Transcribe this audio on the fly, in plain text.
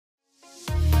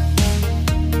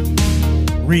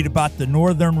Read about the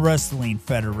Northern Wrestling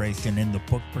Federation in the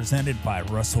book presented by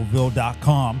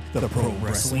Russellville.com, The Pro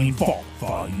Wrestling Vault,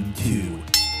 Volume 2.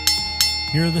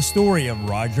 Hear the story of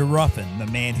Roger Ruffin, the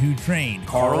man who trained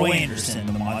Carl Anderson,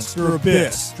 the Monster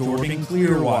Abyss, Jordan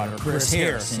Clearwater, Chris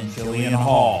Harris, and Jillian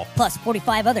Hall. Plus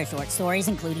 45 other short stories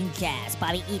including Jazz,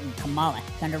 Bobby Eaton, Kamala,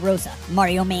 Thunder Rosa,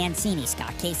 Mario Mancini,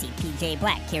 Scott Casey, PJ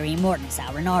Black, Kerry Morton,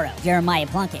 Sal Renaro, Jeremiah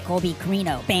Plunkett, Colby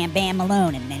Carino, Bam Bam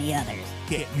Malone, and many others.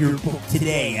 Get your book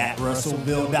today at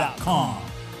Russellville.com.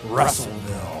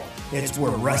 Russellville, it's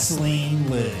where wrestling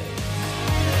lives.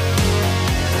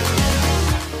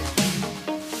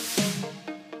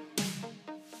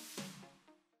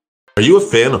 Are you a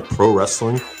fan of pro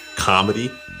wrestling,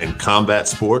 comedy, and combat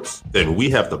sports? Then we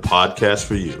have the podcast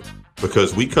for you,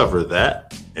 because we cover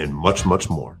that and much, much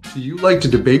more. Do you like to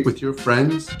debate with your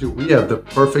friends? Do we have the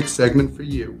perfect segment for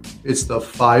you? It's the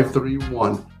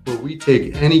 531, where we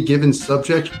take any given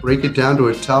subject, break it down to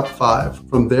a top 5.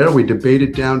 From there, we debate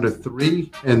it down to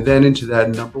 3, and then into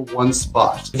that number 1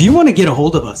 spot. If you want to get a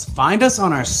hold of us, find us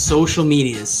on our social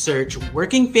medias. Search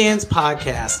Working Fans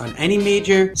Podcast on any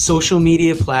major social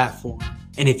media platform.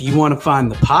 And if you want to find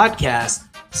the podcast,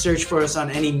 search for us on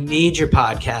any major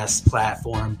podcast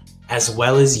platform, as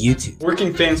well as YouTube.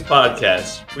 Working Fans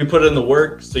Podcast. We put in the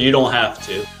work so you don't have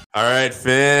to. All right,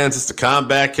 fans, it's the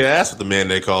Combat Cast with the man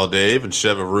they call Dave and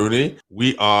Sheva Rooney.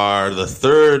 We are the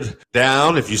third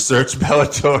down if you search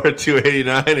Bellator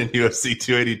 289 and UFC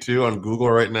 282 on Google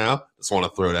right now. Just want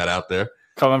to throw that out there.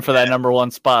 Coming for that number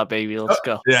 1 spot, baby. Let's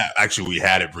go. Yeah, actually, we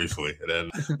had it briefly. And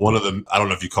then one of them, I don't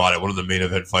know if you caught it, one of the main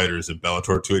event fighters in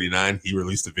Bellator 289, he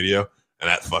released a video. And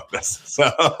that fucked us.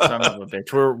 So. Son of a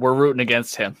bitch. We're rooting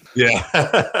against him. Yeah.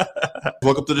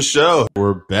 Welcome to the show.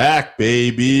 We're back,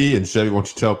 baby. And Chevy, why don't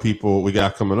you tell people what we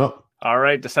got coming up? All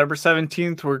right. December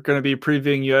 17th, we're going to be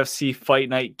previewing UFC Fight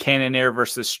Night Cannonier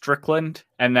versus Strickland.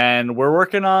 And then we're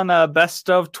working on a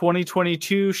best of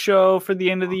 2022 show for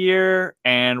the end of the year.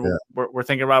 And we're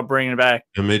thinking about bringing it back.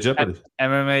 MMA Jeopardy.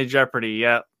 MMA Jeopardy,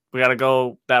 yeah. We got to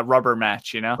go that rubber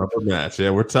match, you know? Rubber match.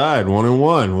 Yeah, we're tied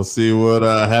 1-1. We'll see what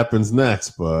happens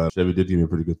next. But Chevy did give me a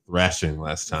pretty good thrashing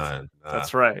last time.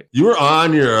 That's right. You were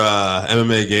on your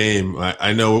MMA game.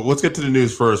 I know. Let's get to the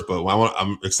news first, but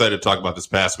I'm excited to talk about this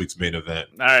past week's main event.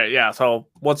 All right, yeah. So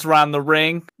what's around the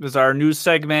ring is our news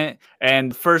segment.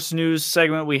 And the first news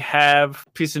segment we have,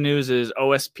 piece of news is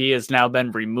OSP has now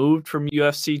been removed from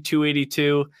UFC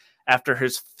 282. After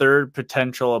his third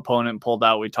potential opponent pulled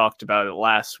out. We talked about it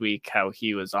last week, how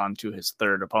he was on to his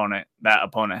third opponent. That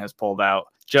opponent has pulled out.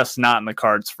 Just not in the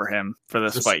cards for him for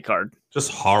this fight card.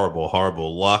 Just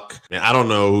horrible luck. Man, I don't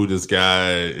know who this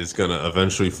guy is going to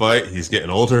eventually fight. He's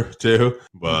getting older, too.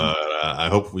 But I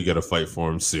hope we get a fight for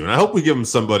him soon. I hope we give him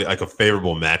somebody like a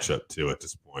favorable matchup, too, at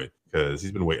this point. Because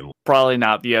he's been waiting. Probably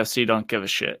not. The UFC don't give a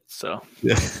shit. So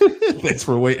yeah. Thanks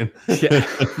for waiting. Yeah.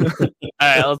 All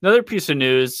right. Another piece of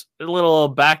news. A little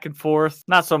back and forth.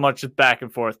 Not so much back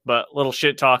and forth, but a little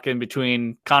shit talking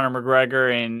between Conor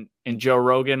McGregor and Joe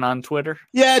Rogan on Twitter.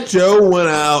 Yeah, Joe went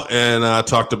out and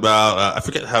talked about, I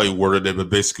forget how he worded it, but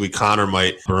basically Conor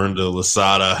might burn the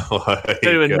Lasada.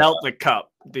 They would melt the cup.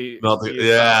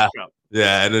 Yeah. Cup.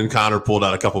 Yeah, and then Conor pulled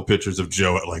out a couple pictures of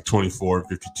Joe at like 24 and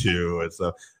 52 and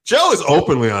stuff. Joe is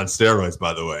openly on steroids,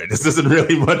 by the way. This isn't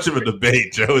really much of a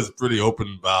debate. Joe is pretty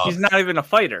open about. He's not even a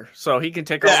fighter, so he can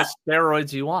take all the steroids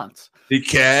he wants. He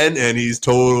can, and he's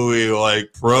totally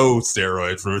like pro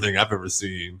steroids from everything I've ever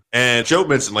seen. And Joe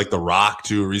mentioned like The Rock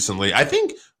too recently. I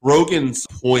think Rogan's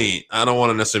point, I don't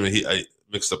want to necessarily, I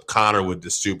mixed up Conor with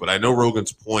this too, but I know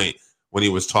Rogan's point when he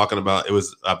was talking about, it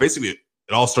was basically,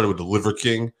 it all started with the Liver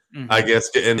King. Mm-hmm. I guess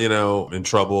getting, in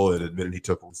trouble and admitting he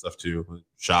took stuff too.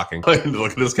 Shocking.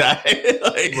 Look at this guy.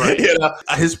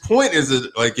 His point is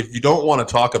that, like, if you don't want to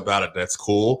talk about it, that's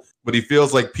cool. But he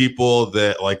feels like people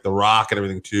that like The Rock and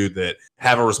everything too, that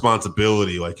have a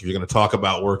responsibility. Like if you're going to talk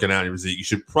about working out your physique, you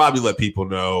should probably let people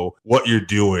know what you're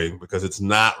doing, because it's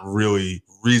not really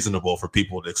reasonable for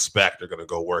people to expect they're going to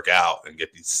go work out and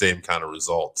get these same kind of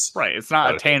results. Right. It's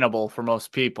not attainable for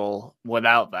most people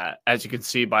without that, as you can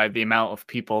see by the amount of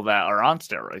people that are on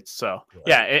steroids. So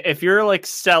yeah, if you're like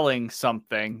selling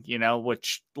something,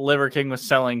 which Liver King was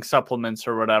selling supplements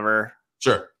or whatever.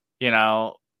 Sure.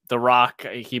 The Rock,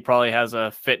 he probably has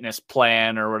a fitness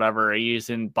plan or whatever. He's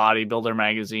in Bodybuilder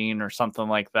magazine or something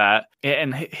like that.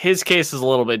 And his case is a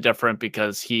little bit different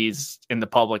because he's in the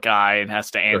public eye and has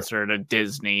to answer to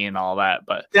Disney and all that.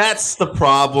 But that's the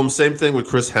problem. Same thing with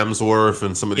Chris Hemsworth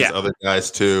and some of these other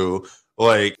guys too.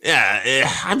 Like,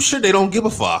 I'm sure they don't give a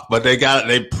fuck, but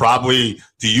they probably,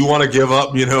 do you want to give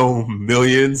up,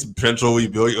 millions, potentially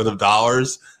billions of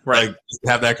dollars? Right. Like,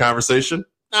 have that conversation?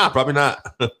 Nah, probably not.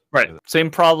 Right. Same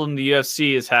problem the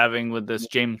UFC is having with this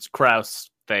James Krause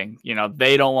thing. You know,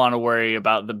 they don't want to worry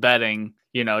about the betting,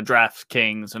 you know,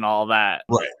 DraftKings and all that.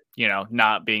 Right. You know,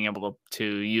 not being able to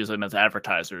use them as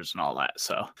advertisers and all that.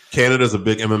 So Canada's a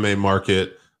big MMA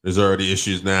market. There's already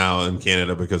issues now in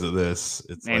Canada because of this.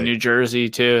 It's and New Jersey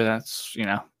too. That's, you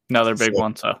know, another big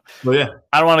one. So yeah,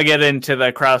 I don't want to get into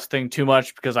the Krause thing too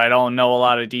much because I don't know a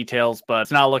lot of details, but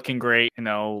it's not looking great. You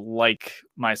know, like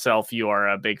myself, you are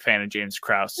a big fan of James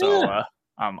Krause. So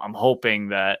I'm hoping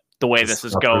that the way this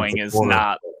is going is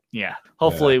not,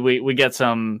 hopefully we get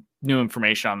some new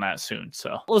information on that soon.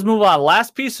 So let's move on.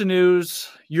 Last piece of news,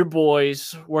 your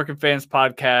boys, Working Fans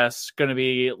Podcast, going to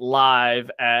be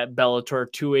live at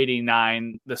Bellator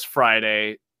 289 this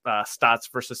Friday. Stotts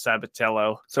versus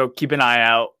Sabatello. So keep an eye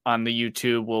out on the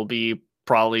YouTube. We'll be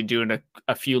probably doing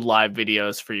a few live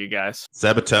videos for you guys.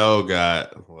 Sabatello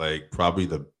got like probably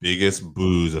the biggest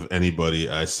boos of anybody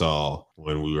I saw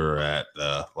when we were at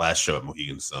the last show at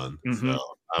Mohegan Sun. So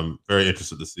I'm very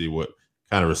interested to see what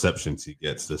kind of receptions he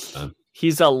gets this time.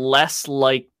 He's a less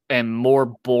like and more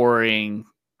boring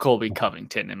Colby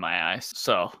Covington in my eyes.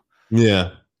 So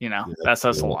yeah. You know, that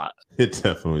says a lot. It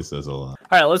definitely says a lot.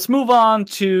 All right, let's move on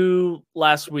to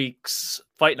last week's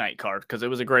Fight Night card because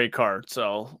it was a great card.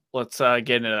 So let's get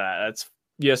into that. That's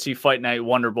UFC Fight Night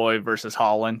Wonderboy versus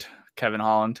Holland, Kevin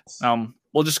Holland.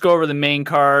 We'll just go over the main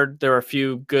card. There are a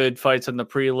few good fights in the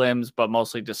prelims, but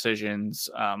mostly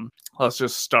decisions. Let's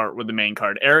just start with the main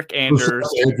card. Eric Anders.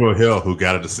 April Hill, who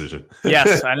got a decision.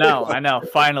 Yes, I know.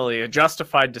 Finally, a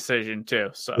justified decision,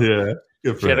 too. So yeah.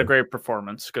 She had a great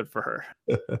performance. Good for her.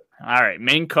 All right.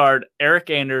 Main card, Eric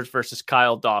Anders versus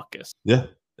Kyle Daukaus. Yeah.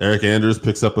 Eric Anders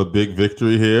picks up a big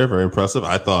victory here. Very impressive.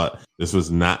 I thought this was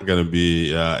not going to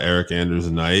be Eric Anders'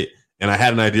 night. And I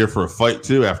had an idea for a fight,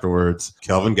 too, afterwards.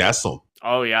 Kelvin Gastelum.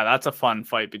 Oh, yeah. That's a fun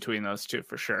fight between those two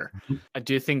for sure. I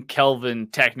do think Kelvin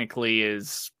technically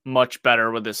is much better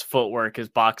with his footwork, his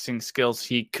boxing skills.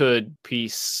 He could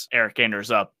piece Eric Anders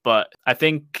up. But I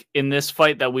think in this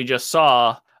fight that we just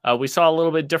saw, we saw a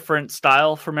little bit different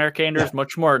style from Eric Anders,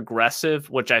 much more aggressive,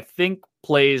 which I think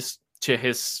plays to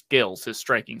his skills, his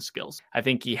striking skills. I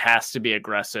think he has to be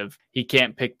aggressive. He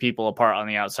can't pick people apart on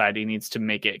the outside. He needs to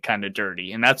make it kind of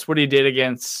dirty. And that's what he did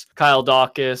against Kyle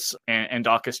Daukaus. And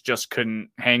Daukaus just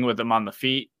couldn't hang with him on the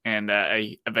feet. And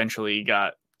eventually he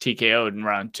got TKO'd in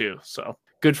round 2. So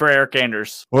good for Eric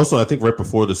Anders. Also, I think right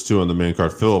before this, too, on the main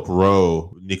card, Philip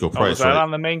Rowe, Nico Price. Was that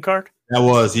on the main card?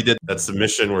 He did that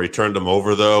submission where he turned him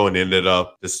over, though, and ended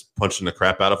up just punching the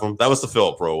crap out of him. That was the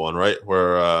Philip Rowe one, right?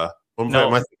 Where, what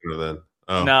am I thinking of then?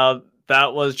 Oh. No,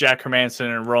 that was Jack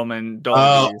Hermanson and Roman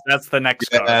Dolidze. That's the next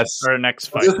card, or next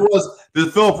fight.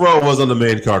 This Philip Rowe was on the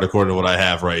main card, according to what I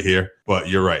have right here. But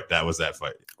you're right. That was that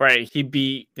fight. Right. He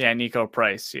beat, Nico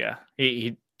Price. Yeah.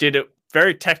 He did it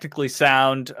very technically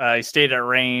sound. He stayed at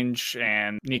range,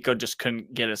 and Nico just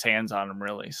couldn't get his hands on him,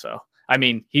 really. So, I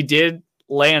mean, he did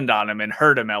land on him and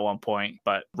hurt him at one point,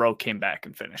 but Rowe came back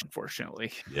and finished,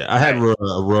 unfortunately. Yeah, I had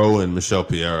Rowe and Michel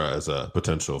Pereira as a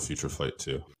potential future fight,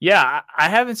 too. Yeah, I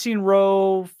haven't seen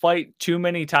Rowe fight too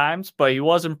many times, but he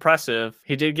was impressive.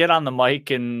 He did get on the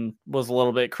mic and was a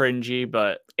little bit cringy,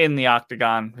 but in the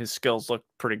octagon, his skills looked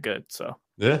pretty good, so.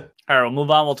 Yeah. All right, we'll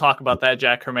move on. We'll talk about that.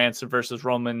 Jack Hermanson versus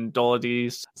Roman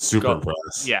Dolidze. Super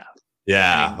impressed. Yeah.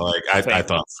 Yeah, I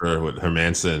thought with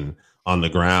Hermanson on the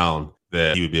ground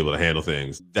that he would be able to handle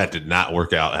things. That did not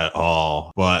work out at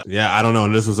all. But yeah, I don't know.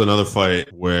 And this was another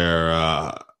fight where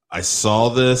I saw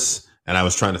this and I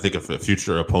was trying to think of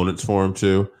future opponents for him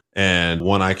too. And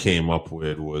one I came up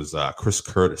with was Chris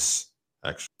Curtis,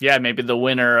 actually. Yeah, maybe the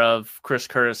winner of Chris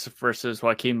Curtis versus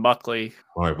Joaquin Buckley.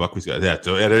 All right, Buckley's got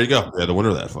So yeah, there you go. Yeah, the winner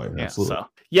of that fight. Yeah, absolutely. So.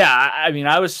 Yeah, I mean,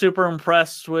 I was super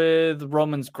impressed with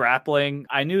Roman's grappling.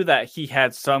 I knew that he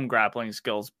had some grappling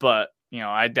skills, but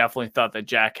I definitely thought that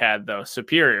Jack had the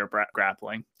superior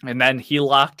grappling. And then he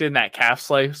locked in that calf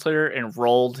slicer and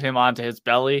rolled him onto his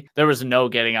belly. There was no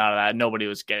getting out of that. Nobody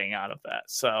was getting out of that.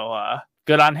 So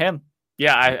good on him.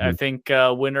 Yeah, I think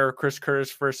winner Chris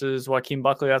Curtis versus Joaquin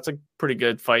Buckley, that's a pretty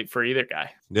good fight for either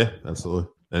guy. Yeah, absolutely.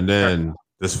 And then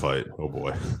this fight, oh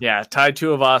boy. Yeah, Tai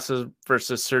Tuivasa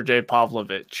versus Sergey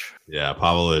Pavlovich. Yeah,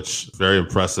 Pavlovich, very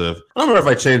impressive. I don't remember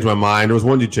if I changed my mind. There was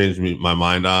one you changed my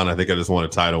mind on. I think I just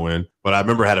wanted Tai to win. But I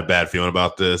remember I had a bad feeling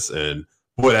about this, and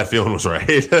boy, that feeling was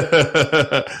right.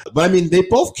 But I mean, they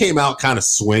both came out kind of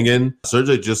swinging.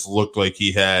 Sergey just looked like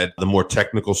he had the more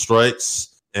technical strikes.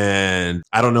 And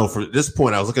I don't know, for this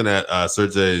point, I was looking at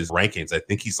Sergey's rankings. I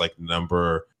think he's like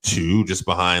number 2, just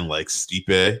behind like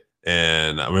Stipe.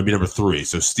 and maybe number 3.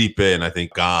 So Stipe and I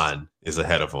think Gane is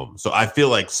ahead of him. So I feel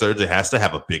like Sergey has to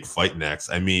have a big fight next.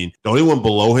 I mean, the only one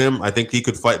below him I think he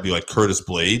could fight be like Curtis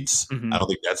Blades. I don't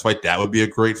think that's fight. That would be a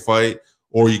great fight.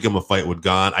 Or you give him a fight with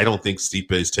Gane. I don't think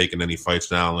Stipe is taking any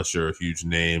fights now unless you're a huge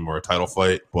name or a title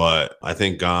fight. But I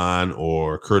think Gane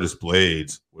or Curtis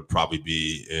Blades would probably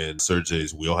be in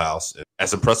Sergey's wheelhouse. And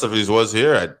as impressive as he was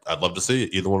here, I'd love to see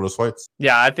either one of those fights.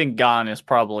 Yeah, I think Gane is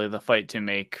probably the fight to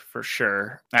make for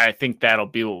sure. I think that'll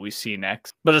be what we see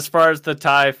next. But as far as the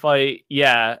Tai fight,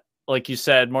 yeah, like you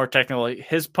said, more technically,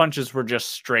 his punches were just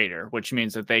straighter, which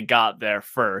means that they got there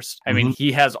first. I mean,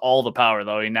 he has all the power,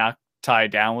 though. He knocked Tai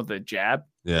down with a jab.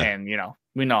 Yeah. And,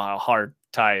 we know how hard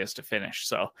Tai is to finish.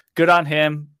 So good on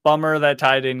him. Bummer that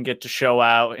Tai didn't get to show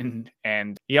out.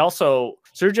 And he also,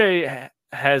 Sergey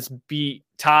has beat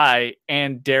Tai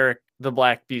and Derek the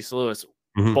Black Beast Lewis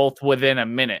both within a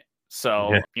minute.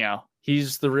 So,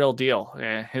 he's the real deal.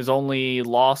 His only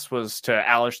loss was to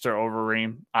Alistair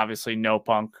Overeem. Obviously, No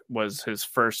Punk was his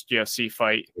first UFC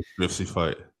fight.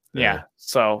 Yeah.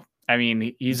 So, I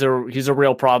mean, he's a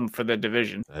real problem for the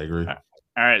division. I agree.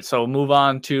 All right, so we'll move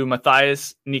on to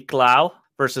Matthias Nicolau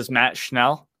versus Matt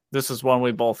Schnell. This is one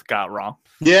we both got wrong.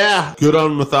 Yeah, good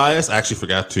on Matthias. I actually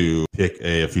forgot to pick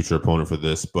a future opponent for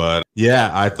this, but yeah,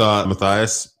 I thought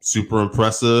Matthias, super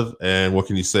impressive. And what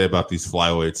can you say about these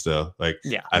flyweights, though?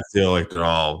 I feel like they're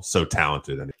all so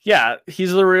talented. Yeah,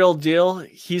 he's the real deal.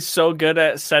 He's so good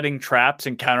at setting traps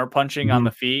and counterpunching on the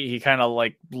feet. He kind of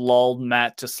like lulled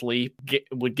Matt to sleep,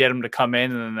 would get him to come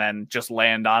in and then just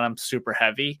land on him super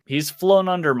heavy. He's flown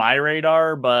under my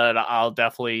radar, but I'll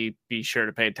definitely be sure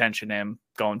to pay attention to him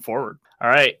going forward. All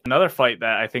right, another fight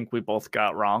that I think we both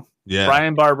got wrong. Yeah.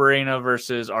 Bryan Barberena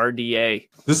versus RDA.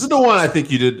 This is the one I think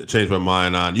you did change my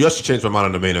mind on. You actually changed my mind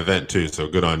on the main event, too, so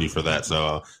good on you for that.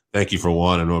 So thank you for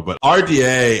one. But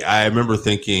RDA, I remember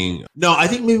thinking, no, I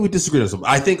think maybe we disagreed on something.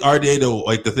 I think RDA, though,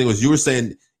 like the thing was, you were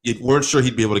saying you weren't sure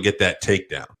he'd be able to get that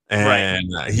takedown. And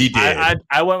he did.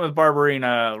 I went with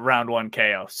Barberena round 1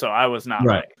 KO, so I was not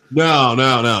right. No.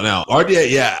 RDA,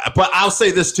 yeah. But I'll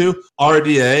say this, too.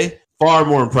 RDA, far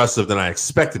more impressive than I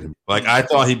expected him. Like, I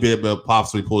thought he'd be able to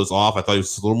possibly pull this off. I thought he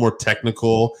was a little more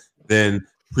technical than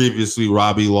previously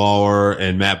Robbie Lawler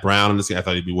and Matt Brown in this game. I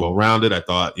thought he'd be well-rounded. I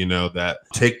thought, that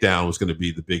takedown was going to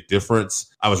be the big difference.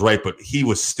 I was right, but he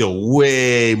was still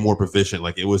way more proficient.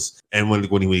 Like, it was, and when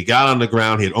he got on the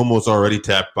ground, he had almost already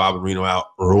tapped Barberena out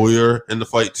earlier in the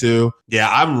fight, too. Yeah,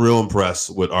 I'm real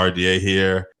impressed with RDA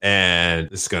here, and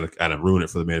this is going to kind of ruin it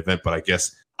for the main event, but I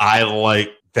guess I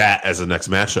like that as the next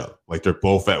matchup. Like, they're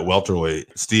both at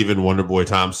welterweight. Stephen Wonderboy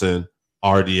Thompson,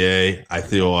 RDA. I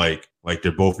feel like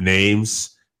they're both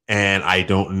names, and I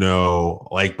don't know,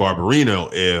 like Barberena,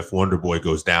 if Wonderboy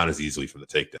goes down as easily from the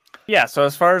takedown. Yeah, so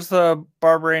as far as the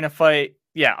Barberena fight,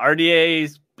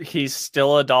 RDA, he's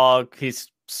still a dog.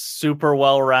 He's super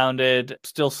well-rounded,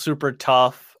 still super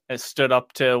tough. It stood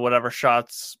up to whatever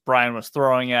shots Brian was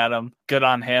throwing at him. Good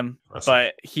on him.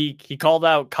 But he called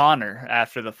out Conor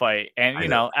after the fight.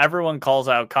 And, everyone calls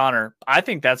out Conor. I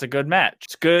think that's a good match.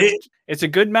 It's good. It's a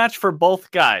good match for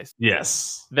both guys.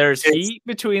 Yes. There's heat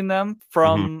between them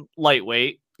from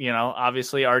lightweight.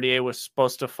 Obviously RDA was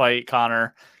supposed to fight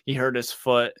Conor. He hurt his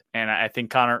foot. And I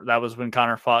think that was when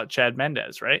Conor fought Chad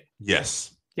Mendes, right?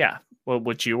 Yes. Yeah. Well,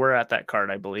 which you were at that card,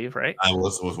 I believe, right? I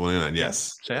was winning on,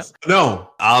 yes. Yeah.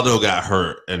 No, Aldo got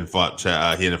hurt and fought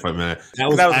Chad. He ended up fighting Mendes. That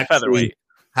was a featherweight.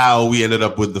 How we ended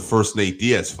up with the first Nate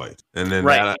Diaz fight. And then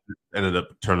that ended up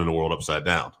turning the world upside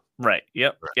down. Right.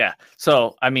 Yep. Right. Yeah.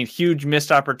 So, I mean, huge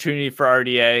missed opportunity for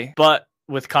RDA. But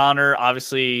with Conor,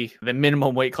 obviously, the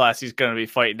minimum weight class he's going to be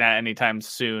fighting at anytime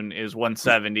soon is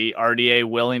 170. RDA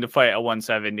willing to fight at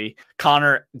 170.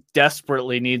 Conor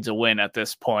desperately needs a win at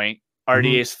this point.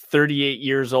 RDA is 38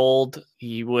 years old.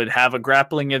 He would have a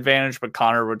grappling advantage, but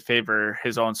Conor would favor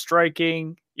his own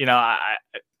striking.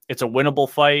 It's a winnable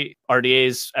fight. RDA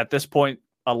is, at this point,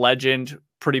 a legend,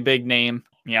 pretty big name.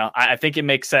 I think it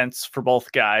makes sense for both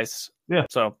guys. Yeah.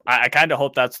 So I kind of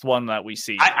hope that's the one that we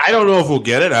see. I don't know if we'll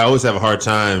get it. I always have a hard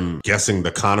time guessing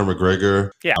the Conor McGregor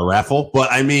raffle. But,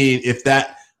 I mean,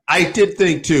 I did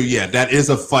think, too, that is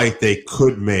a fight they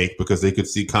could make because they could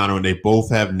see Conor and they both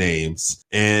have names.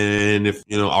 And if,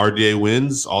 RDA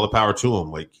wins, all the power to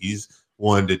him. Like, he's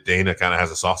one that Dana kind of has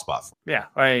a soft spot for. Yeah,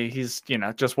 he's,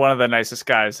 just one of the nicest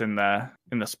guys in the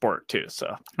sport, too. So,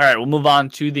 all right, we'll move on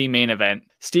to the main event.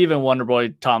 Stephen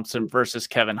Wonderboy Thompson versus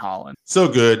Kevin Holland. So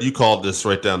good. You called this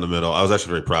right down the middle. I was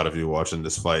actually very proud of you watching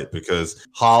this fight because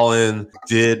Holland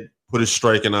did put his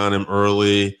striking on him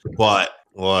early, but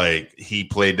like he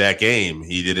played that game.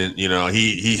 He didn't, he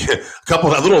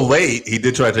a little late. He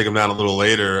did try to take him down a little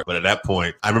later, but at that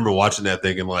point, I remember watching that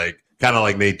thinking like, kind of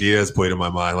like Nate Diaz played in my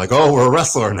mind, like, oh, we're a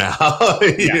wrestler now.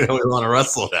 We want to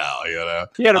wrestle now.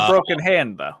 He had a broken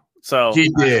hand though. So he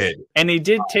did. And he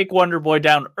did take Wonder Boy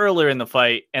down earlier in the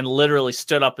fight and literally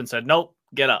stood up and said, nope,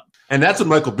 get up. And that's what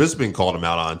Michael Bisping called him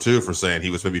out on, too, for saying he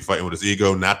was maybe fighting with his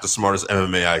ego, not the smartest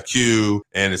MMA IQ.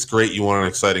 And it's great you want an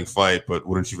exciting fight, but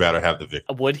wouldn't you rather have the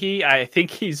victory? Would he? I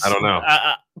think he's I don't know.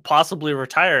 Possibly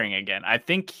retiring again. I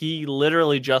think he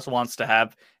literally just wants to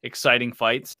have exciting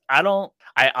fights.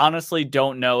 I honestly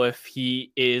don't know if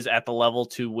he is at the level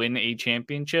to win a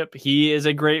championship. He is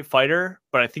a great fighter,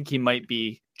 but I think he might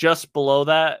be just below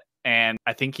that. And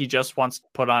I think he just wants to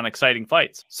put on exciting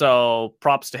fights. So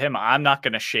props to him. I'm not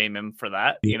going to shame him for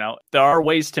that. There are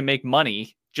ways to make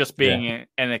money just being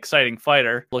an exciting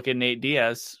fighter. Look at Nate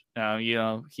Diaz.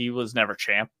 He was never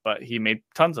champ, but he made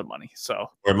tons of money. So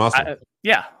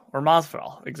or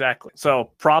Masvidal, exactly.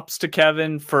 So props to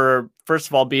Kevin for, first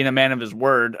of all, being a man of his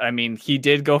word. I mean, he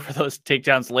did go for those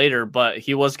takedowns later, but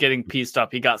he was getting pieced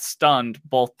up. He got stunned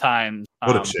both times.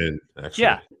 What a chin, actually.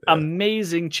 Yeah,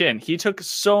 amazing chin. He took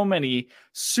so many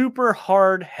super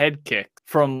hard head kicks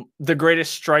from the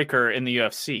greatest striker in the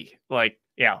UFC.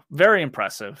 Very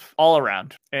impressive all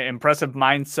around. Impressive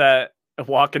mindset.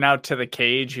 Walking out to the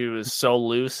cage, he was so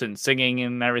loose and singing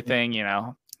and everything,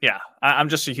 Yeah, I'm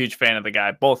just a huge fan of the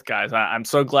guy, both guys. I'm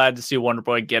so glad to see Wonder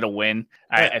Boy get a win.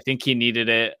 I think he needed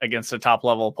it against a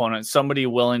top-level opponent, somebody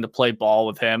willing to play ball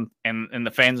with him, and the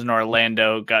fans in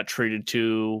Orlando got treated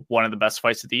to one of the best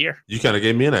fights of the year. You kind of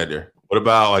gave me an idea. What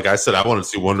about, like I said, I wanted to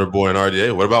see Wonder Boy and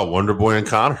RDA. What about Wonder Boy and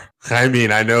Conor? I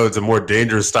mean, I know it's a more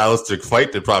dangerous stylistic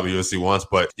fight than probably UFC wants,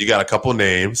 but you got a couple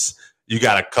names. You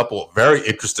got a couple very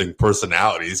interesting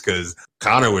personalities because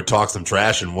Conor would talk some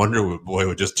trash and Wonder Boy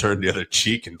would just turn the other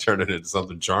cheek and turn it into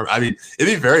something charming. I mean,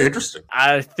 it'd be very interesting.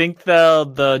 I think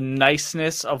the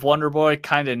niceness of Wonder Boy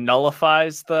kind of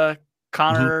nullifies the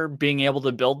Conor being able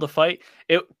to build the fight.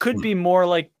 It could be more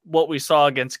like what we saw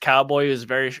against Cowboy, who's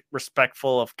very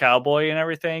respectful of Cowboy and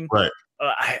everything. Right.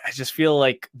 I just feel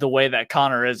like the way that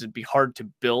Conor is, it'd be hard to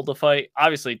build a fight.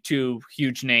 Obviously, two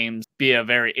huge names be a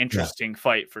very interesting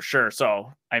fight for sure.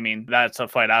 So, I mean, that's a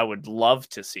fight I would love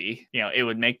to see. It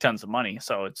would make tons of money.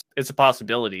 So it's a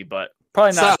possibility, but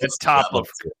probably not at the top of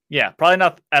probably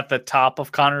not at the top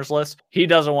of Conor's list. He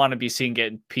doesn't want to be seen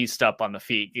getting pieced up on the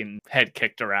feet and head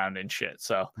kicked around and shit.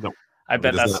 So nope. I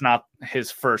bet that's not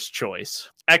his first choice.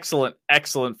 Excellent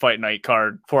fight night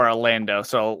card for Orlando.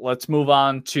 So let's move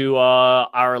on to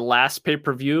our last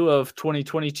pay-per-view of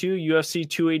 2022, UFC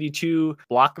 282,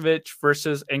 Blachowicz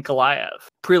versus Ankalaev.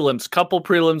 Couple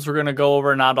prelims we're going to go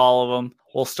over, not all of them.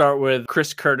 We'll start with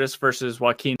Chris Curtis versus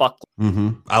Joaquin Buckley.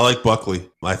 I like Buckley.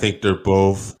 I think they're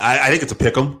both, I think it's a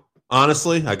pick 'em.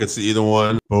 Honestly, I could see either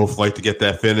one. Both like to get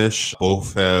that finish.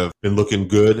 Both have been looking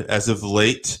good as of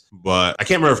late. But I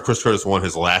can't remember if Chris Curtis won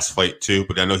his last fight too,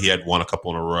 but I know he had won a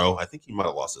couple in a row. I think he might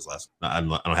have lost his last. I don't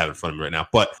have it in front of me right now.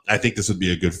 But I think this would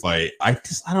be a good fight. I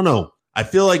don't know. I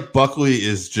feel like Buckley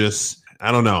is just,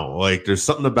 I don't know. Like, there's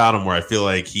something about him where I feel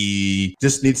like he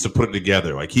just needs to put it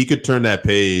together. Like, he could turn that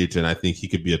page, and I think he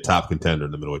could be a top contender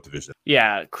in the middleweight division.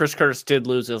 Yeah, Chris Curtis did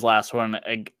lose his last one,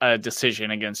 a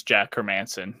decision against Jack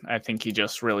Hermanson. I think he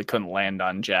just really couldn't land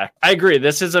on Jack. I agree.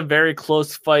 This is a very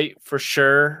close fight for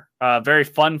sure. Very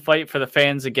fun fight for the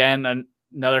fans. Again,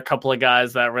 another couple of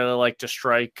guys that really like to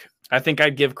strike. I think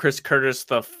I'd give Chris Curtis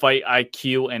the fight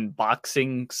IQ and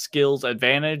boxing skills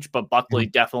advantage, but Buckley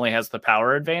definitely has the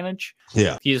power advantage.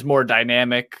 Yeah. He's more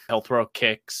dynamic. He'll throw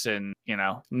kicks and,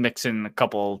 mix in a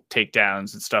couple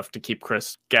takedowns and stuff to keep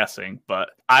Chris guessing. But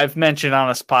I've mentioned on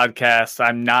this podcast,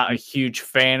 I'm not a huge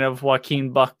fan of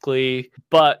Joaquin Buckley,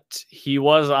 but he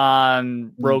was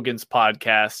on Rogan's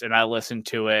podcast and I listened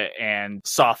to it and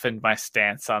softened my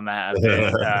stance on that a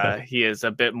bit. He is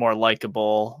a bit more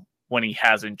likable when he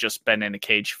hasn't just been in a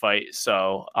cage fight.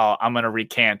 So I'm going to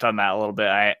recant on that a little bit.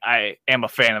 I am a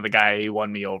fan of the guy. He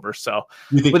won me over. So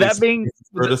with that being,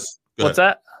 Curtis, what's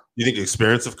that? You think the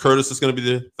experience of Curtis is going to be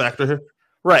the factor here?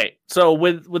 Right. So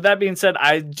with that being said,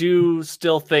 I do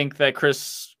still think that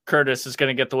Chris Curtis is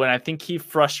going to get the win. I think he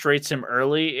frustrates him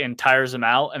early and tires him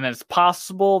out. And then it's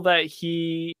possible that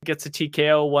he gets a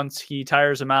TKO once he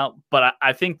tires him out. But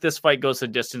I think this fight goes the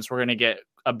distance. We're going to get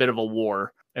a bit of a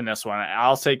war in this one.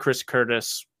 I'll say Chris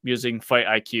Curtis, using fight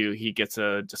IQ, he gets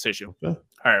a decision. Okay.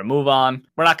 All right, move on.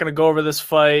 We're not going to go over this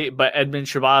fight, but Edmund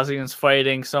Shabazian's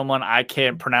fighting someone. I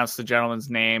can't pronounce the gentleman's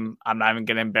name. I'm not even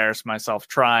going to embarrass myself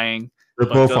trying. They're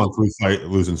both on 3-fight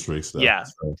losing streaks, though. Yeah.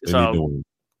 So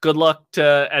good luck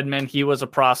to Edmund. He was a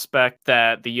prospect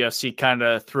that the UFC kind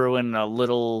of threw in a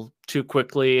little too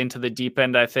quickly into the deep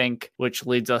end, I think, which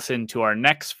leads us into our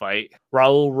next fight.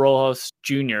 Raul Rojas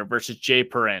Jr. versus Jay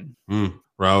Perrin.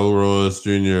 Raul Rojas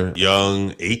Jr.,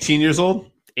 young, 18 years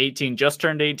old? 18, just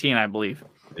turned 18, I believe.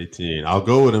 18. I'll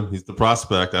go with him. He's the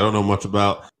prospect. I don't know much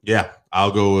about. Yeah,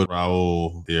 I'll go with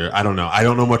Raul here. I don't know. I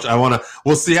don't know much.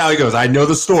 We'll see how he goes. I know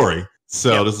the story.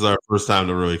 So This is our first time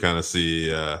to really kind of see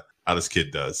how this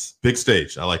kid does. Big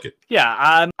stage. I like it.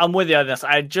 Yeah, I'm with you on this.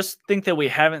 I just think that we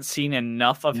haven't seen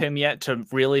enough of him yet to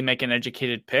really make an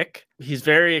educated pick. He's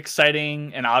very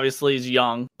exciting and obviously he's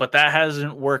young, but that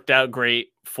hasn't worked out great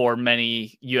for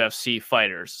many UFC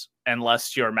fighters.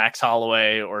 Unless you're Max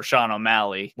Holloway or Sean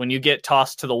O'Malley. When you get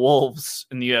tossed to the wolves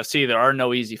in the UFC, there are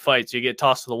no easy fights. You get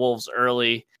tossed to the wolves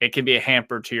early, it can be a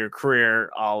hamper to your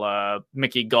career, a la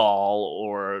Mickey Gall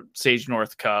or Sage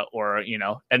Northcutt or,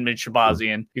 Edmund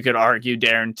Shabazian. You could argue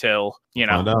Darren Till.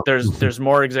 There's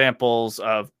more examples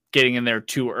of getting in there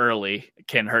too early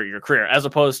can hurt your career, as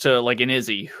opposed to like an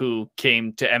Izzy who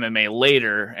came to MMA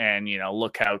later and,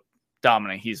 look how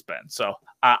dominant he's been. So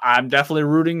I'm definitely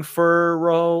rooting for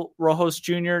Rojas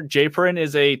Jr. Jay Perrin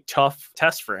is a tough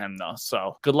test for him, though.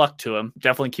 So good luck to him.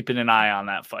 Definitely keeping an eye on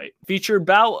that fight. Featured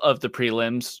bout of the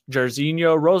prelims,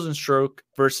 Jairzinho Rozenstruik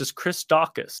versus Chris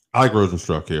Daukaus. I like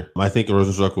Rozenstruik here. I think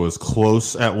Rozenstruik was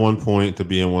close at one point to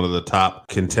being one of the top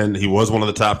contenders. He was one of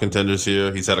the top contenders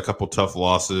here. He's had a couple tough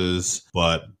losses,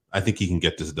 but I think he can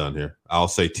get this done here. I'll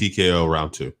say TKO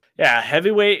round 2. Yeah,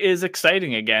 heavyweight is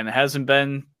exciting again. It hasn't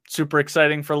been super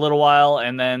exciting for a little while.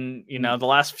 And then, the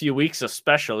last few weeks,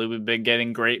 especially, we've been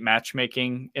getting great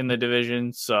matchmaking in the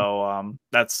division. So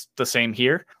that's the same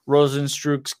here.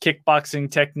 Rozenstruik's kickboxing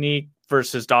technique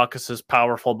versus Daukaus's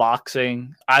powerful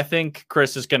boxing. I think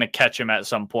Chris is going to catch him at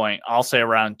some point. I'll say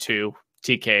round 2.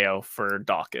 TKO for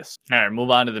Daukaus. All right, move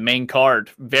on to the main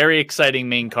card. Very exciting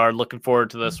main card. Looking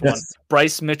forward to this one.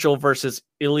 Bryce Mitchell versus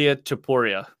Ilia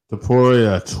Topuria.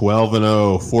 Topuria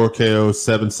 12-0, 4 KOs,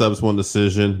 7 subs, 1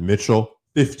 decision. Mitchell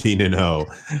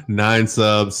 15-0, 9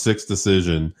 subs, 6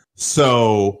 decision.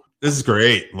 So this is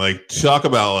great. Like, talk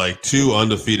about like 2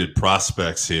 undefeated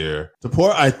prospects here.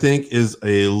 Topuria, I think, is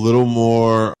a little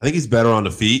more. I think he's better on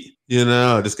the feet.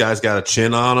 This guy's got a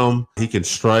chin on him. He can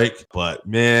strike. But,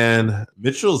 man,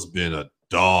 Mitchell's been a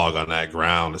dog on that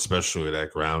ground, especially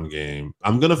that ground game.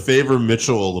 I'm going to favor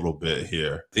Mitchell a little bit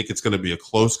here. I think it's going to be a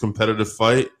close competitive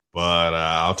fight, but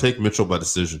I'll take Mitchell by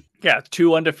decision. Yeah,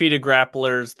 2 undefeated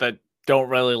grapplers that don't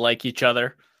really like each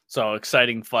other. So,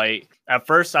 exciting fight. At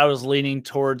first, I was leaning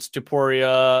towards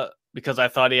Topuria because I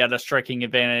thought he had a striking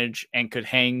advantage and could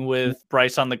hang with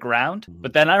Bryce on the ground.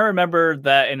 But then I remember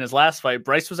that in his last fight,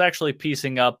 Bryce was actually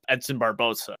piecing up Edson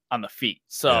Barboza on the feet.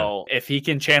 So if he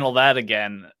can channel that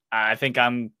again, I think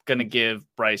I'm going to give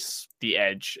Bryce the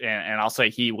edge, and I'll say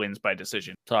he wins by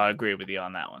decision. So I agree with you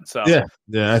on that one. So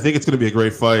yeah, I think it's going to be a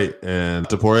great fight. And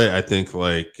Topuria, I think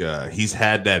he's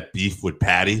had that beef with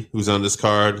Patty, who's on this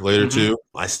card later too.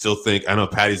 I still think, I know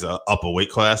Patty's up a weight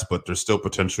class, but there's still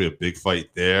potentially a big fight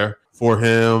there for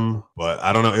him. But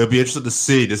I don't know. It'll be interesting to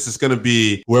see. This is going to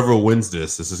be, whoever wins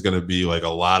this is going to be like a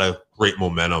lot of great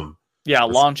momentum. Yeah,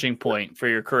 launching point for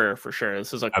your career for sure.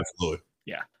 This is absolutely.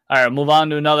 Yeah. All right, move on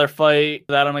to another fight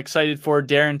that I'm excited for.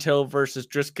 Darren Till versus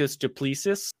Dricus Du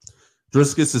Plessis.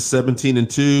 Dricus is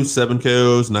 17-2, 7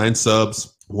 KOs, 9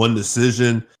 subs, 1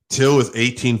 decision. Till is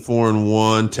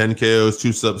 18-4-1, 10 KOs,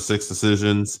 2 subs, 6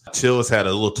 decisions. Till has had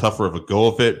a little tougher of a go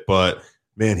of it, but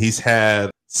man, he's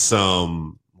had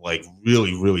some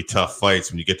really, really tough fights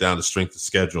when you get down to strength of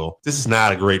schedule. This is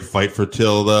not a great fight for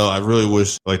Till, though. I really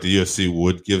wish the UFC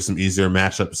would give some easier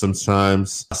matchups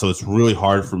sometimes. So it's really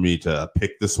hard for me to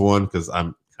pick this one because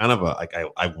I'm kind of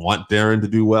I want Darren to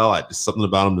do well. Just something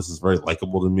about him. This is very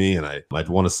likable to me, and I'd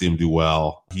want to see him do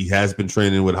well. He has been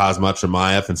training with Khamzat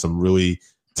Chimaev and some really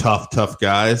tough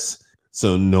guys.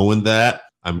 So knowing that,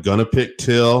 I'm going to pick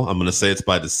Till. I'm going to say it's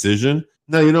by decision.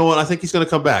 No, you know what? I think he's going to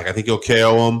come back. I think he'll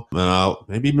KO him,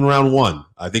 maybe even round 1.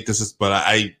 I think this is, but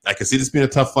I can see this being a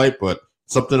tough fight, but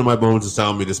something in my bones is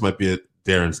telling me this might be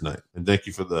Darren's night. And thank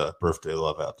you for the birthday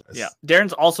love out there. Yeah.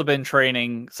 Darren's also been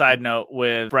training, side note,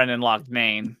 with Brendan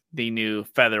Loughnane, the new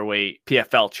featherweight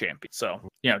PFL champion. So,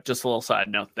 just a little side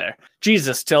note there.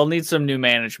 Jesus, Till needs some new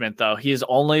management, though. He's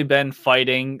only been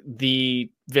fighting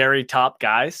the very top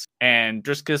guys, and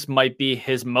Dricus might be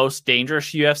his most dangerous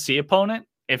UFC opponent.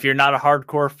 If you're not a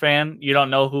hardcore fan, you don't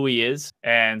know who he is.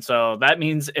 And so that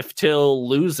means if Till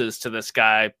loses to this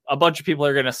guy, a bunch of people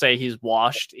are going to say he's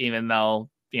washed, even though,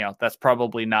 that's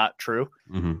probably not true.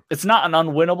 Mm-hmm. It's not an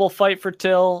unwinnable fight for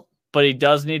Till, but he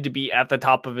does need to be at the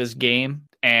top of his game.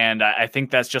 And I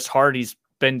think that's just hard. He's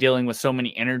been dealing with so many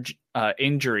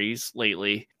injuries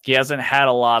lately. He hasn't had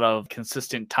a lot of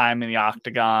consistent time in the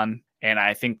octagon, and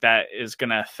I think that is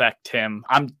going to affect him.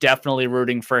 I'm definitely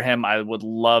rooting for him. I would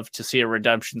love to see a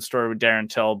redemption story with Darren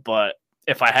Till, but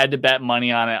if I had to bet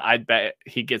money on it, I'd bet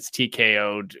he gets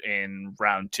TKO'd in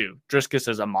round 2. Dricus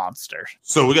is a monster.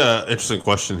 So we got an interesting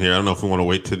question here. I don't know if we want to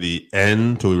wait to the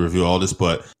end till we review all this,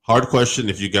 but hard question.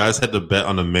 If you guys had to bet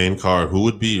on the main card, who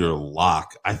would be your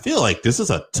lock? I feel like this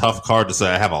is a tough card to say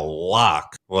I have a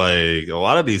lock. Like a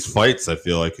lot of these fights, I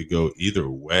feel like could go either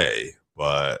way.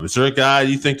 But is there a guy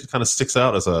you think that kind of sticks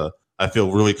out as I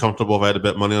feel really comfortable if I had to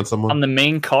bet money on someone? On the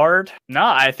main card? No,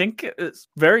 I think it's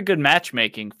very good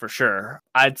matchmaking for sure.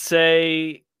 I'd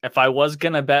say if I was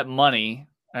going to bet money,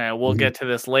 we'll get to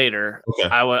this later, Okay.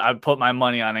 I'd put my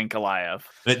money on Ankalaev.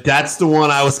 That's the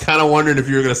one I was kind of wondering if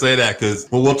you were going to say that, because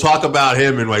we'll talk about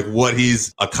him and like what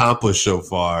he's accomplished so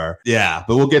far. Yeah,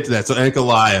 but we'll get to that. So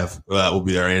Ankalaev will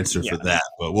be our answer for that.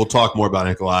 But we'll talk more about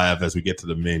Ankalaev as we get to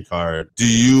the main card. Do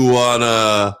you want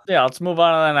to... Yeah, let's move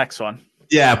on to the next one.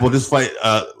 Yeah, but this fight,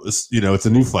 it's a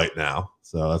new fight now.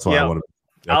 So that's why I want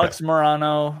to... Okay. Alex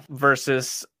Morano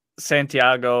versus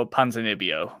Santiago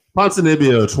Ponzinibbio.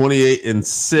 Ponzinibbio,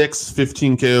 28-6,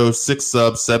 15 KOs, 6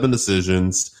 subs, 7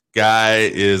 decisions. Guy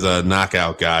is a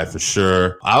knockout guy for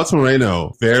sure. Alex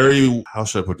Moreno, how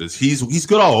should I put this? He's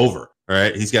good all over. All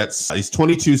right. He's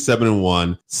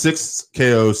 22-7-1, 6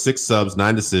 KOs, 6 subs,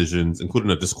 9 decisions, including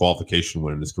a disqualification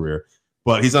win in his career.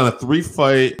 But he's on a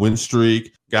 3-fight win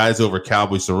streak. Guys over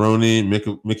Cowboy Cerrone,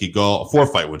 Mickey Gall, a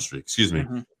 4-fight win streak, excuse me.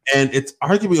 Mm-hmm. And it's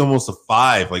arguably almost a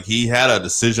 5. Like he had a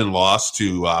decision loss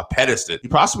to Pettis. He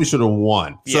possibly should have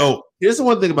won. Yeah. So here's the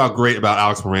one thing great about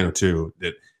Alex Moreno too,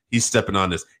 that he's stepping on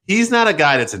this. He's not a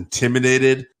guy that's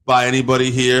intimidated by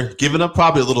anybody here, giving up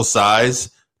probably a little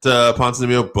size to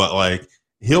Ponzinibbio, but like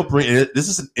he'll bring it. This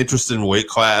is an interesting weight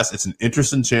class. It's an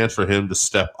interesting chance for him to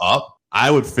step up. I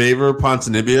would favor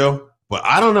Ponzinibbio. But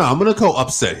I don't know. I'm going to go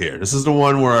upset here. This is the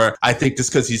one where I think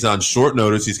just because he's on short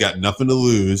notice, he's got nothing to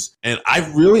lose. And I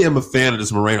really am a fan of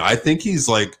this Moreno. I think he's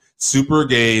like super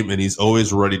game and he's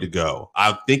always ready to go.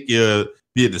 I think it'll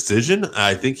be a decision.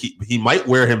 I think he might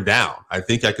wear him down. I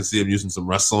think I could see him using some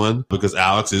wrestling because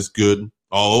Alex is good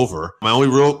all over. My only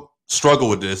real struggle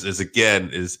with this is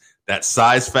that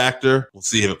size factor. We'll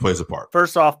see if it plays a part.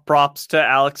 First off, props to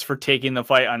Alex for taking the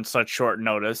fight on such short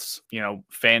notice. You know,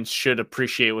 fans should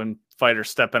appreciate when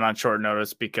fighters step in on short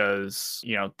notice because,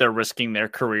 they're risking their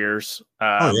careers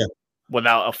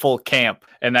without a full camp.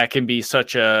 And that can be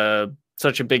such a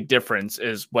big difference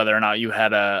is whether or not you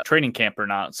had a training camp or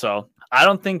not. So I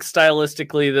don't think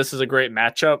stylistically this is a great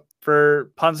matchup for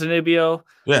Ponzinibbio.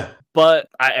 Yeah. But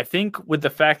I think with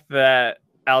the fact that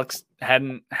Alex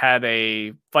hadn't had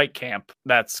a fight camp,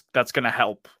 that's going to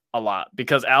help a lot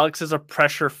because Alex is a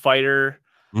pressure fighter.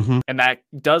 Mm-hmm. And that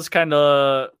does kind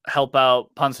of help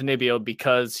out Ponzinibbio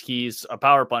because he's a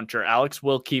power puncher. Alex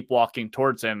will keep walking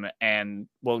towards him and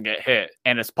will get hit.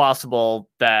 And it's possible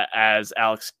that as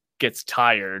Alex gets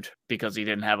tired because he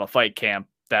didn't have a fight camp,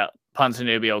 that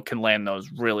Ponzinibbio can land those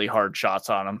really hard shots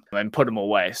on him and put him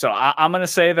away. So I'm going to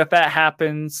say that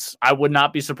happens. I would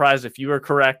not be surprised if you were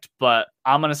correct, but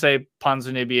I'm going to say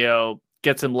Ponzinibbio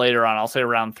gets him later on. I'll say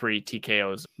round 3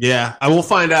 TKOs. Yeah, I will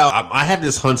find out. I had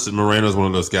this hunch that Moreno's one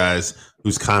of those guys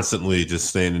who's constantly just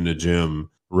staying in the gym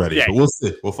ready. Yeah, but we'll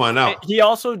see. We'll find out. He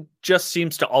also just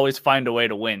seems to always find a way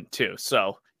to win too.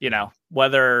 So,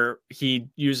 whether he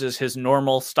uses his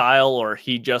normal style or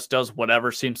he just does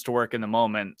whatever seems to work in the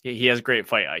moment, he has great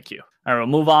fight IQ. All right, we'll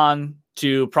move on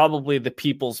to probably the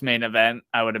people's main event,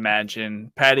 I would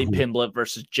imagine. Paddy Pimblett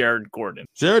versus Jared Gordon.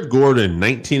 Jared Gordon,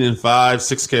 19-5,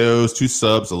 6 KOs, 2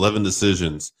 subs, 11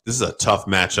 decisions. This is a tough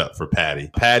matchup for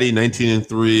Paddy. Paddy,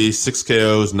 19-3, 6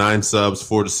 KOs, 9 subs,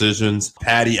 4 decisions.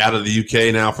 Paddy out of the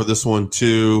UK now for this one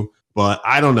too. But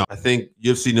I don't know. I think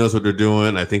UFC knows what they're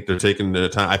doing. I think they're taking their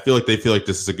time. I feel like they feel like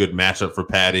this is a good matchup for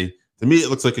Paddy. To me, it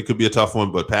looks like it could be a tough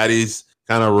one, but Paddy's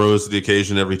kind of rose to the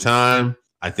occasion every time.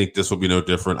 I think this will be no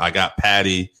different. I got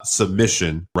Paddy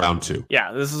submission round 2.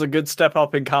 Yeah, this is a good step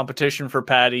up in competition for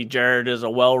Paddy. Jared is a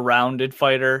well-rounded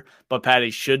fighter, but Paddy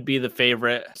should be the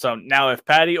favorite. So now if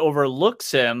Paddy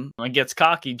overlooks him and gets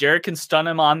cocky, Jared can stun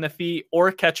him on the feet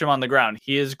or catch him on the ground.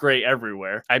 He is great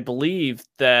everywhere. I believe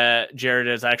that Jared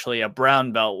is actually a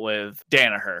brown belt with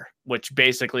Danaher, which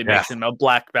basically makes him a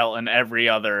black belt in every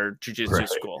other jiu-jitsu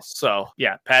school. So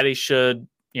yeah, Paddy should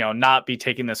not be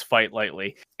taking this fight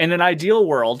lightly. In an ideal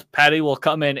world, Paddy will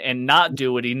come in and not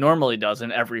do what he normally does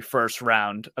in every first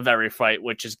round of every fight,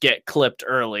 which is get clipped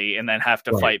early and then have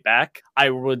to fight back. I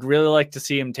would really like to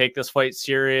see him take this fight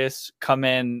serious, come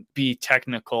in, be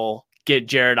technical, get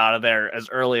Jared out of there as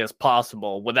early as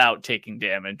possible without taking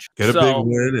damage. Get a big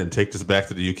win and take this back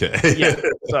to the UK. Yeah.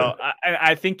 So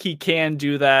I think he can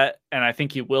do that, and I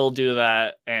think he will do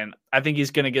that, and I think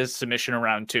he's going to get a submission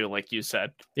around 2, like you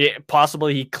said.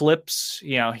 Possibly he clips,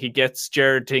 he gets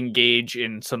Jared to engage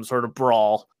in some sort of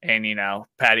brawl, and,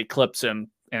 Paddy clips him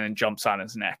and then jumps on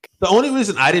his neck. The only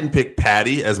reason I didn't pick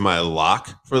Paddy as my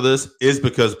lock for this is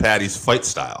because Paddy's fight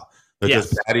style.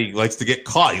 Because Paddy likes to get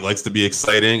caught. He likes to be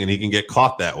exciting, and he can get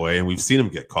caught that way, and we've seen him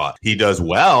get caught. He does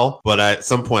well, but at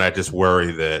some point I just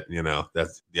worry that, that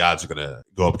the odds are going to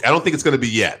go up. I don't think it's going to be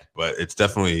yet, but it's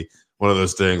definitely one of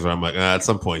those things where I'm like, at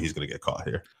some point he's going to get caught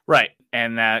here. Right.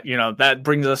 And that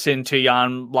brings us into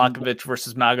Jan Blachowicz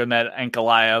versus Magomed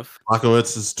Ankalaev.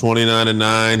 Blachowicz is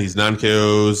 29-9. He's 9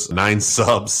 KOs, 9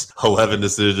 subs, 11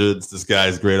 decisions. This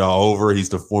guy's great all over. He's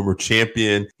the former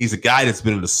champion. He's a guy that's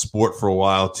been in the sport for a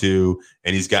while too,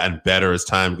 and he's gotten better as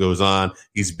time goes on.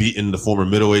 He's beaten the former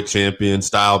middleweight champion,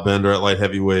 Stylebender, at light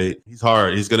heavyweight. He's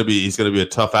hard. He's gonna be a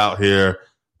tough out here.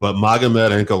 But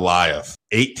Magomed Ankalaev,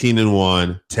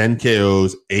 18-1, 10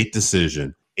 KOs, 8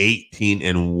 decision.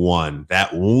 18-1.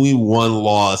 That only one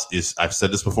loss is, I've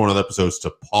said this before in other episodes,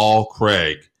 to Paul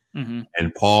Craig. Mm-hmm.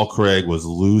 And Paul Craig was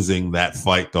losing that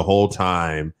fight the whole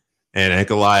time. And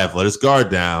Ankalaev let his guard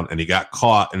down, and he got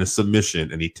caught in a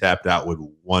submission, and he tapped out with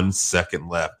 1 second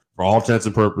left. For all intents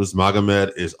and purposes,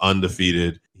 Magomed is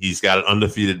undefeated. He's got an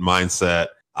undefeated mindset.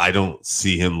 I don't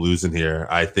see him losing here.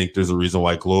 I think there's a reason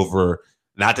why Glover,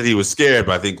 not that he was scared,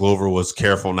 but I think Glover was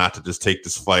careful not to just take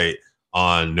this fight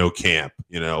on no camp,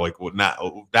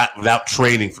 without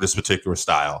training for this particular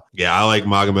style. Yeah, I like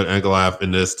Magomed Ankalaev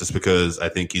in this just because I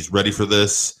think he's ready for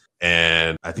this,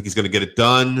 and I think he's going to get it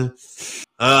done.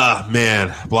 Man,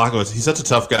 Blachowicz, he's such a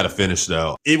tough guy to finish,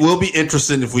 though. It will be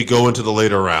interesting if we go into the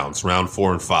later rounds, round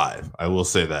 4 and 5. I will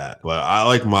say that. But I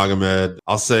like Magomed.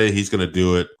 I'll say he's going to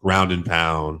do it ground and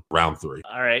pound, round 3.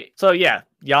 All right. So, yeah,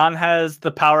 Jan has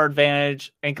the power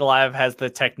advantage. Ankalaev has the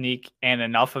technique and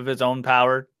enough of his own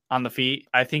power on the feet.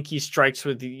 I think he strikes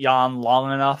with Jan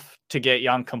long enough to get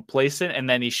Jan complacent, and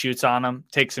then he shoots on him,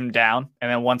 takes him down, and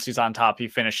then once he's on top, he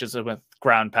finishes it with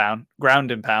ground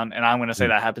and pound, and I'm going to say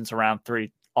that happens around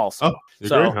 3 also.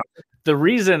 So the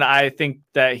reason I think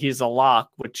that he's a lock,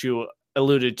 which you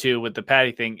alluded to with the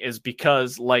Paddy thing, is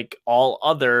because like all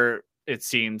other, it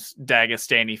seems,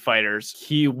 Dagestani fighters,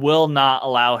 he will not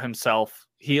allow himself,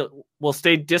 he will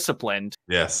stay disciplined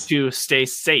to stay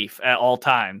safe at all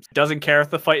times. Doesn't care if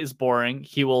the fight is boring.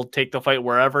 He will take the fight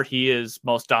wherever he is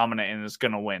most dominant and is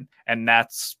going to win. And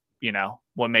that's,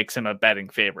 what makes him a betting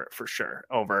favorite for sure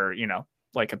over,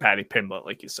 like a Paddy Pimblett,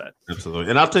 like you said.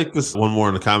 Absolutely. And I'll take this one more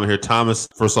in the comment here. Thomas,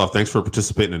 first off, thanks for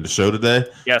participating in the show today.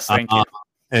 Yes, thank you.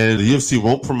 And the UFC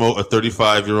won't promote a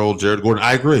 35-year-old Jared Gordon.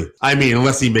 I agree. I mean,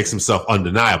 unless he makes himself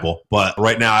undeniable. But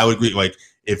right now, I would agree. Like,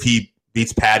 if he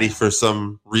beats Paddy for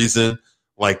some reason,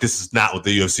 like, this is not what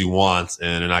the UFC wants,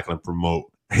 and they're not going to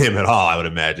promote him at all, I would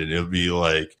imagine. It would be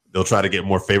like they'll try to get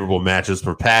more favorable matches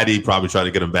for Paddy, probably try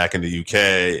to get him back in the UK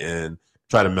and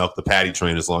try to milk the Paddy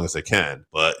train as long as they can.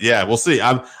 But yeah, we'll see.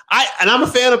 I'm a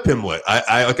fan of Pimblett.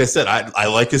 I like I said, I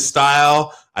like his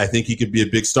style. I think he could be a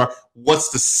big star.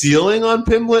 What's the ceiling on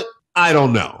Pimblett? I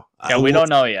don't know. Yeah, we don't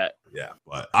know yet. Yeah,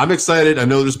 but I'm excited. I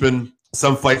know there's been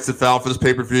some fights that fell for this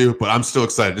pay-per-view, but I'm still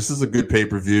excited. This is a good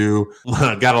pay-per-view.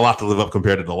 Got a lot to live up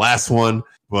compared to the last one,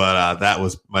 but that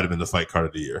might have been the fight card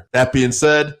of the year. That being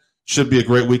said, should be a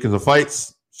great weekend of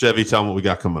fights. Chevy, tell them what we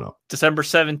got coming up. December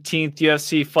 17th,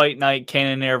 UFC Fight Night,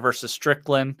 Cannonier versus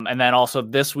Strickland. And then also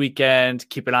this weekend,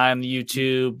 keep an eye on the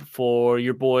YouTube for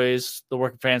your boys, the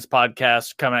Working Fans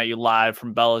Podcast, coming at you live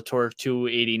from Bellator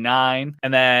 289.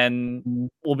 And then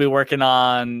we'll be working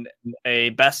on a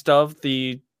best of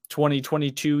the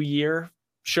 2022 year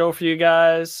show for you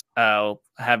guys.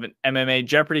 Have an MMA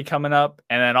Jeopardy coming up,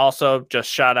 and then also just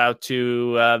shout out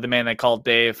to the man they call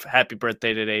Dave. Happy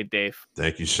birthday today, Dave.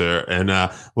 Thank you, sir. And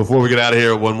before we get out of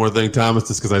here, one more thing, Thomas,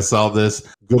 just because I saw this,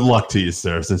 good luck to you,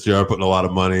 sir. Since you are putting a lot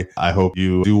of money, I hope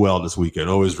you do well this weekend.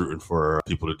 Always rooting for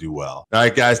people to do well. All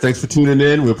right, guys, thanks for tuning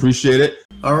in. We appreciate it.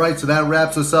 All right, so that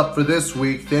wraps us up for this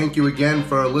week. Thank you again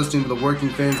for listening to the Working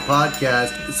Fans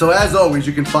Podcast. So as always,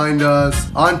 you can find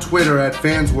us on Twitter at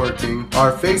FansWorking.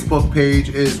 Our Facebook page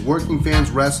is Working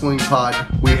Fans Wrestling Pod.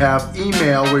 We have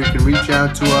email where you can reach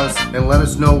out to us and let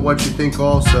us know what you think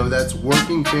also. That's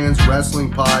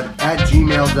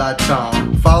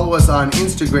workingfanswrestlingpod@gmail.com. Follow us on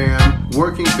Instagram,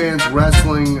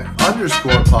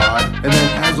 workingfanswrestling_pod. And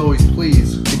then as always,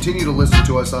 please continue to listen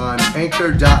to us on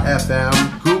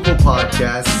Anchor.fm, Google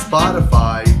Podcasts,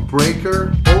 Spotify,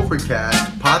 Breaker,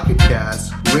 Overcast, Pocket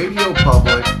Cast, Radio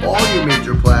Public, all your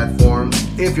major platforms.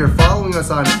 If if you're following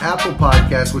us on Apple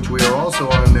Podcasts, which we are also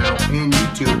on now, and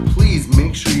YouTube, please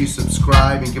make sure you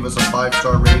subscribe and give us a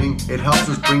 5-star rating. It helps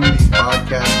us bring you these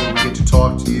podcasts where we get to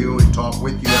talk to you and talk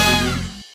with you every week.